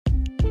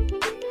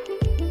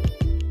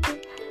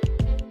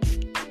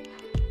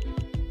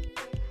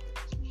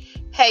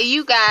Hey,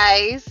 you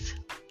guys.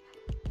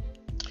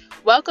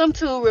 Welcome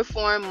to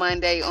Reform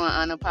Monday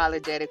on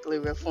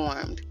Unapologetically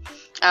Reformed.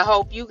 I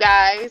hope you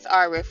guys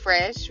are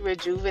refreshed,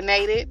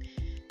 rejuvenated,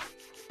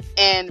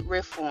 and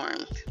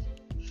reformed.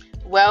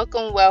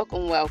 Welcome,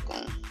 welcome,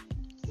 welcome.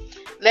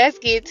 Let's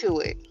get to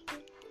it.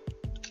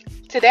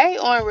 Today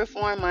on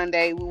Reform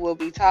Monday, we will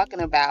be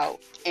talking about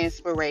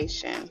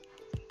inspiration.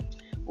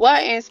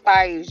 What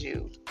inspires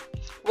you?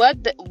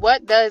 What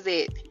does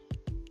it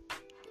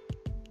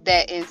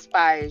that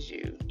inspires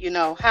you?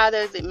 How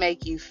does it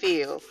make you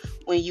feel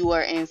when you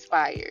are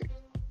inspired?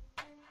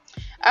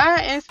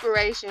 Our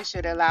inspiration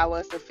should allow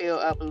us to feel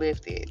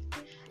uplifted.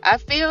 I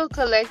feel,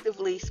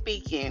 collectively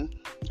speaking,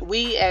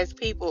 we as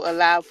people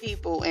allow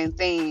people and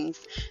things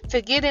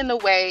to get in the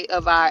way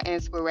of our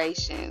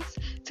inspirations,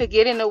 to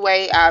get in the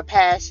way of our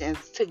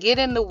passions, to get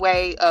in the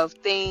way of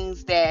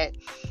things that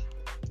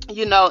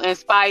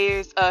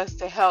inspires us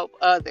to help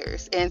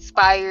others,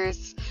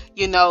 inspires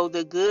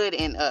the good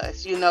in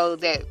us,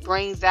 that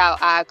brings out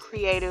our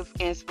creative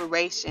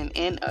inspiration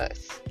in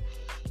us.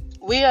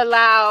 We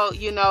allow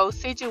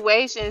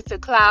situations to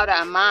cloud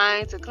our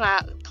mind, to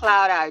cloud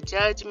our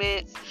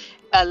judgments,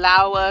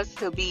 allow us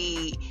to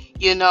be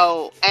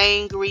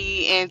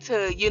angry, and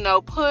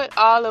to put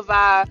all of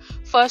our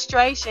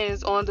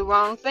frustrations on the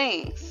wrong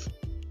things.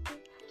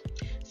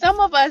 Some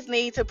of us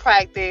need to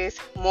practice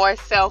more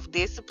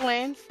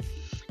self-discipline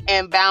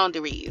and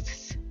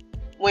boundaries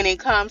when it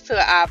comes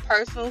to our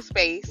personal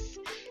space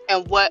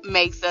and what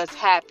makes us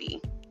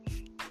happy.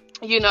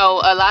 A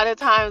lot of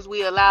times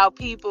we allow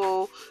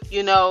people,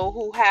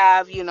 who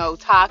have,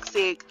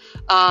 toxic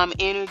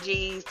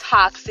energies,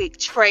 toxic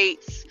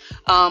traits,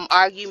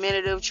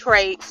 argumentative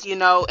traits,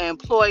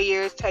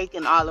 employers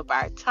taking all of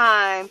our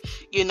time,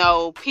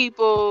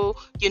 people,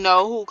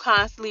 who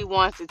constantly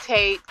want to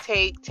take,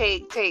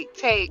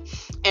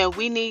 and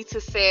we need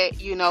to set,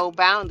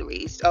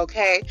 boundaries,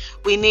 okay?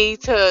 We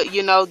need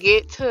to,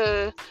 get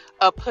to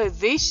a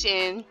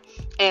position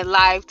in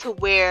life to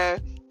where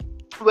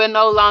we're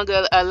no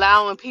longer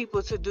allowing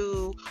people to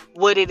do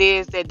what it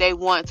is that they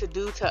want to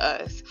do to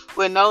us.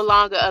 We're no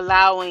longer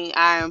allowing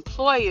our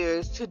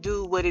employers to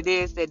do what it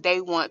is that they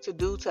want to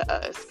do to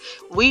us.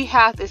 We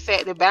have to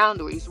set the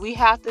boundaries. We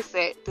have to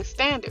set the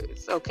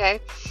standards, okay?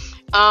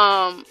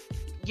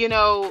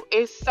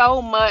 It's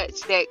so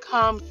much that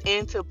comes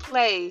into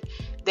play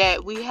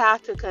that we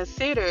have to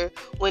consider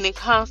when it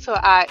comes to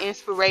our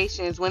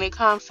inspirations, when it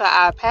comes to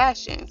our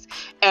passions.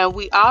 And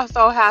we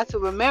also have to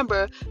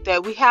remember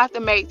that we have to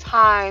make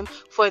time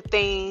for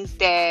things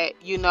that,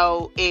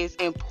 is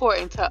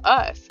important to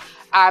us.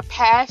 Our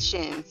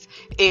passions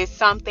is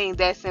something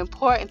that's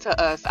important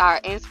to us. Our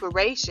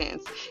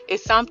inspirations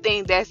is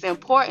something that's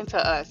important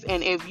to us.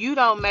 And if you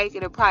don't make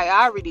it a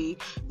priority,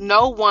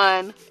 no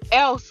one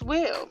else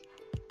will.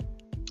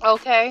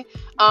 Okay,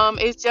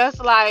 it's just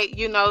like,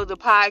 the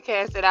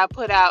podcast that I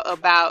put out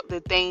about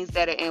the things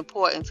that are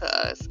important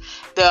to us.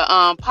 The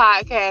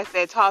podcast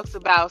that talks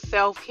about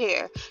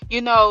self-care.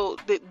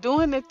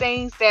 Doing the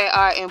things that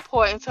are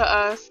important to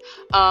us,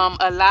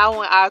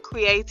 allowing our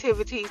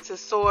creativity to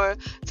soar,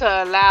 to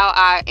allow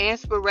our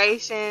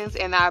inspirations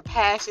and our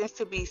passions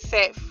to be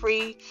set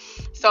free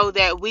so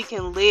that we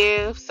can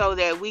live, so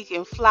that we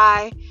can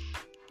fly.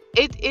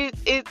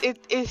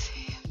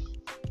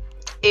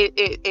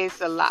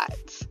 It's a lot.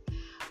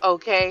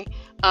 Okay,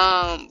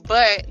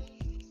 but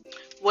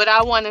what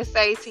I want to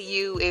say to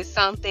you is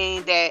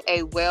something that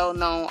a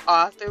well-known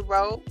author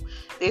wrote.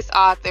 This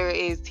author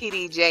is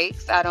T.D.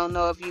 Jakes. I don't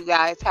know if you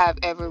guys have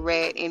ever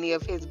read any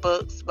of his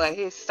books, but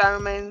his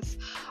sermons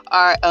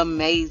are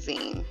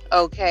amazing.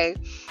 Okay,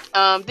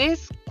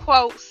 this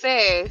quote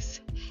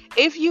says,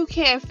 "If you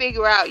can't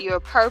figure out your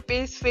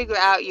purpose, figure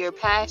out your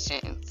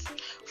passions.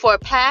 For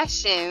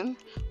passion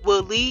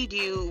will lead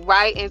you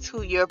right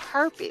into your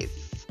purpose."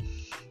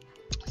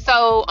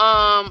 So,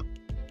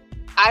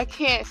 I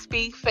can't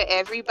speak for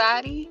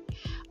everybody,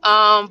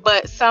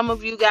 but some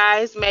of you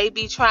guys may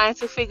be trying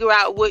to figure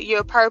out what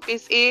your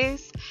purpose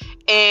is.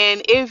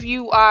 And if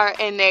you are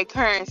in that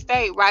current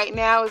state, right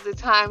now is the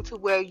time to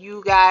where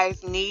you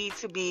guys need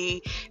to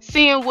be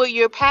seeing what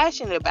you're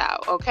passionate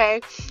about,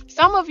 okay?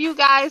 Some of you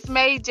guys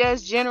may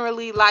just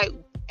generally like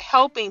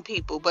helping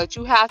people, but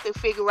you have to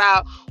figure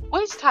out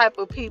which type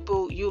of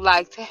people you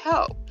like to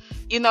help.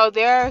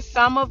 There are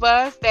some of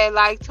us that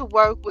like to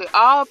work with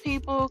all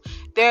people.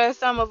 There are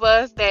some of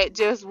us that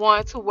just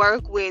want to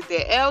work with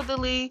the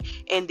elderly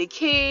and the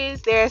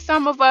kids. There are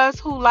some of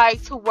us who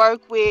like to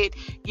work with,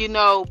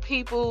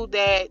 people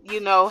that,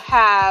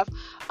 have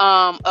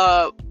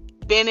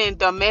been in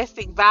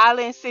domestic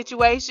violence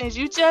situations.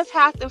 You just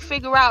have to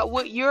figure out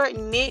what your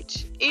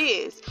niche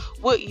is,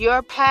 what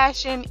your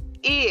passion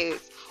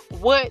is.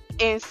 What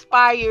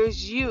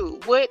inspires you?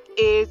 What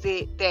is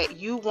it that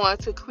you want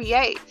to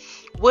create?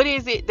 What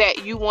is it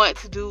that you want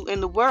to do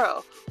in the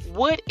world?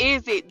 What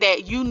is it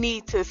that you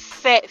need to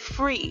set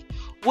free?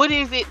 What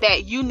is it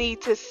that you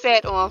need to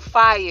set on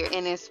fire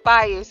and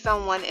inspire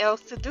someone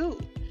else to do?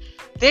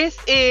 This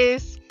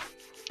is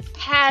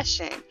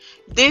passion.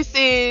 This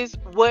is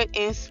what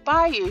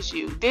inspires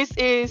you. This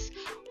is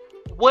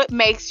what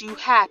makes you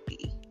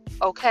happy.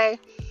 Okay?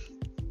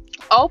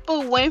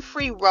 Oprah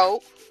Winfrey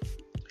wrote,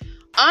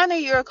 honor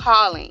your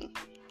calling.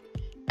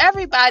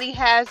 Everybody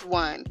has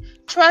one.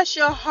 Trust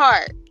your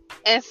heart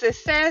and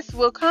success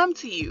will come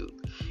to you.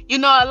 You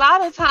know, a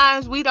lot of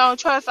times we don't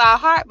trust our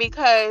heart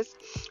because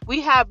we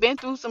have been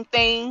through some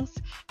things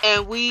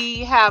and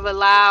we have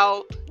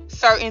allowed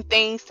certain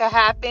things to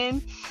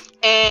happen,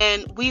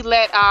 and we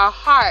let our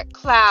heart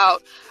cloud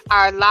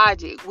our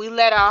logic. We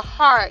let our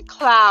heart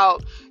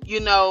cloud,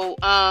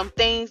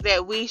 things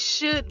that we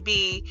should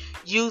be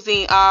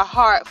using our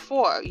heart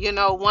for.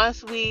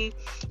 Once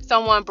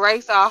someone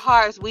breaks our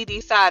hearts, we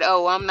decide,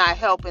 oh, I'm not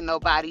helping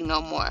nobody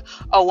no more.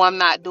 Oh, I'm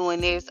not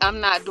doing this, I'm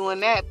not doing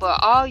that.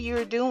 But all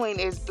you're doing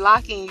is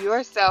blocking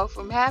yourself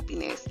from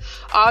happiness.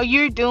 All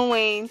you're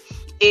doing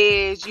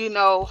is,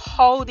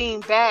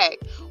 holding back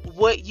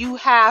what you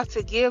have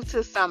to give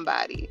to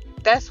somebody.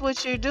 That's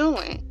what you're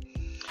doing.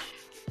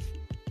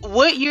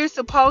 What you're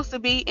supposed to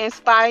be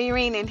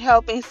inspiring and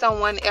helping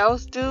someone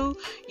else do,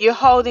 you're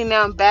holding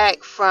them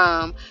back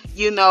from,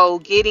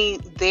 getting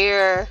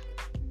their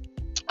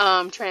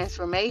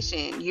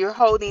transformation. You're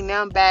holding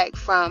them back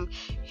from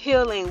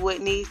healing what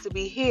needs to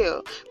be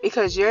healed,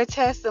 because your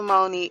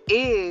testimony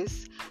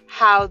is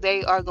how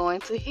they are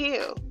going to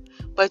heal.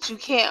 But you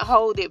can't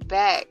hold it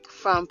back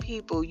from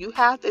people. You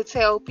have to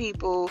tell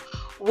people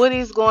what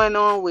is going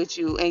on with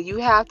you, and you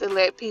have to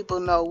let people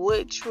know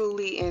what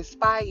truly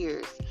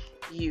inspires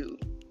you.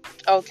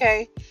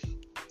 Okay?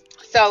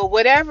 So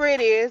whatever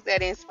it is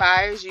that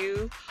inspires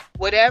you,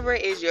 whatever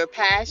is your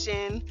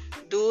passion,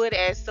 do it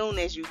as soon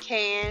as you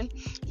can.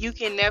 You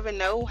can never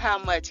know how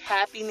much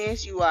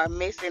happiness you are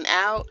missing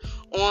out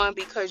on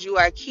because you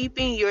are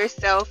keeping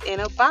yourself in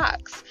a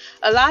box.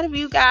 A lot of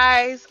you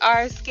guys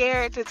are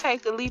scared to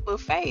take a leap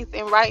of faith,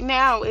 and right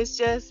now it's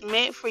just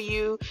meant for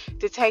you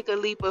to take a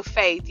leap of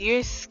faith.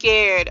 You're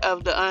scared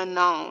of the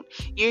unknown.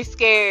 You're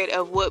scared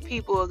of what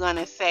people are going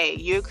to say.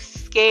 You're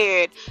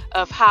scared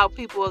of how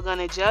people are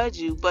going to judge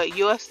you, but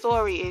your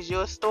story is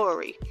your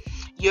story.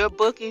 Your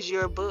book is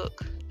your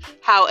book.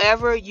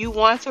 However you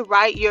want to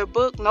write your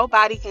book,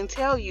 nobody can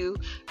tell you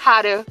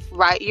how to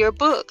write your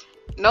book.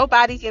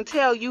 Nobody can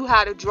tell you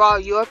how to draw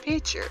your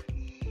picture.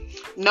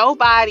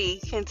 Nobody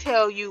can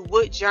tell you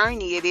what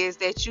journey it is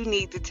that you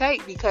need to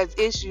take, because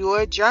it's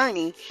your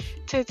journey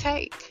to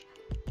take.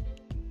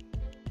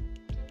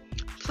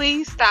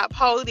 Please stop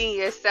holding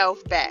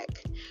yourself back.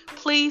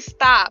 Please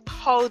stop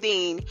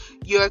holding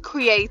your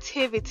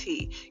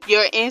creativity,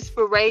 your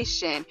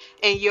inspiration,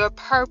 and your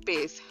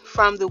purpose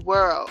from the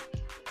world.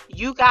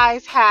 You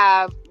guys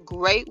have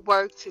great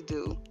work to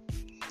do.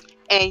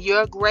 And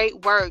your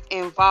great work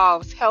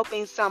involves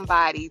helping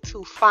somebody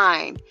to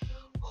find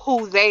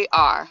who they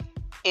are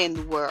in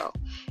the world.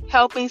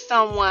 Helping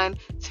someone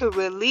to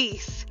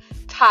release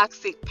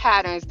toxic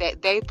patterns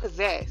that they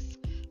possess.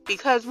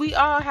 Because we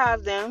all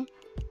have them.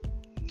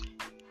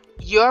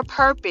 Your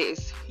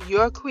purpose,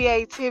 your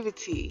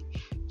creativity,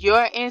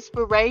 your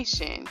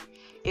inspiration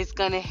is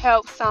going to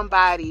help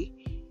somebody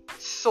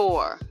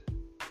soar.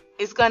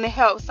 It's going to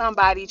help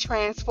somebody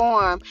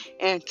transform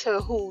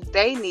into who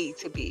they need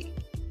to be.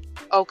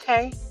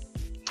 Okay?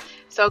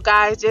 So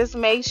guys, just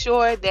make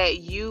sure that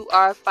you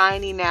are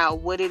finding out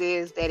what it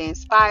is that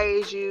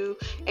inspires you,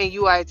 and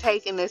you are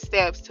taking the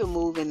steps to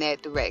move in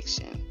that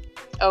direction.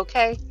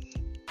 Okay?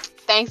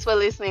 Thanks for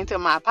listening to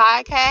my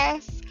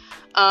podcast.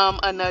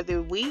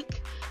 Another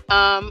week.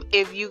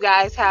 If you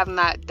guys have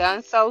not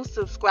done so,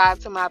 subscribe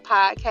to my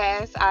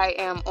podcast. I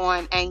am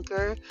on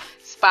Anchor,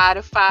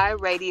 Spotify,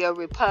 Radio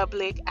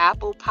Republic,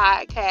 Apple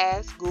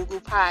Podcasts,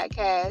 Google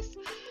Podcasts,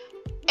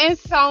 and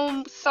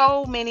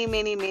so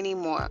many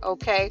more.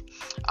 Okay.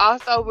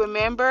 Also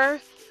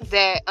remember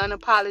that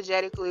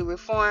Unapologetically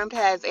Reformed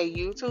has a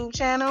YouTube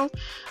channel,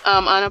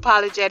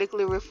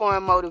 Unapologetically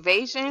Reformed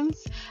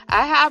Motivations.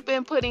 I have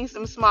been putting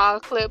some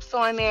small clips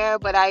on there,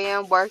 but I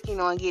am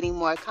working on getting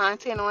more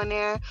content on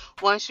there.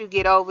 Once you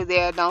get over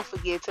there, don't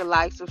forget to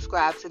like,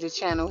 subscribe to the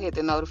channel, hit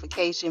the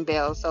notification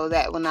bell so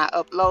that when I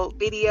upload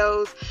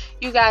videos,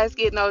 you guys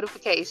get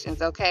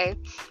notifications, okay?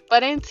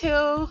 But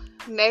until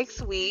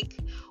next week,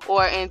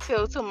 or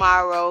until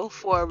tomorrow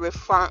for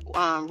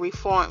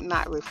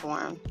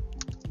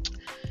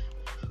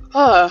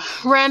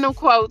Random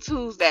Quote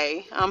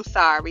Tuesday. I'm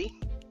sorry.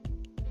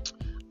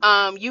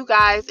 You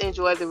guys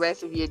enjoy the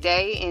rest of your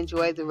day.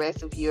 Enjoy the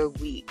rest of your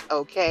week,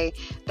 okay?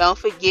 Don't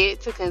forget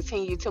to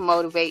continue to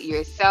motivate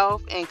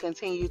yourself and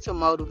continue to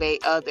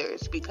motivate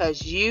others,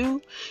 because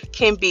you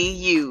can be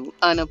you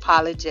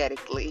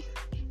unapologetically.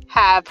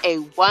 Have a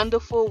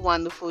wonderful,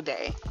 wonderful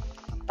day.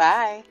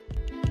 Bye.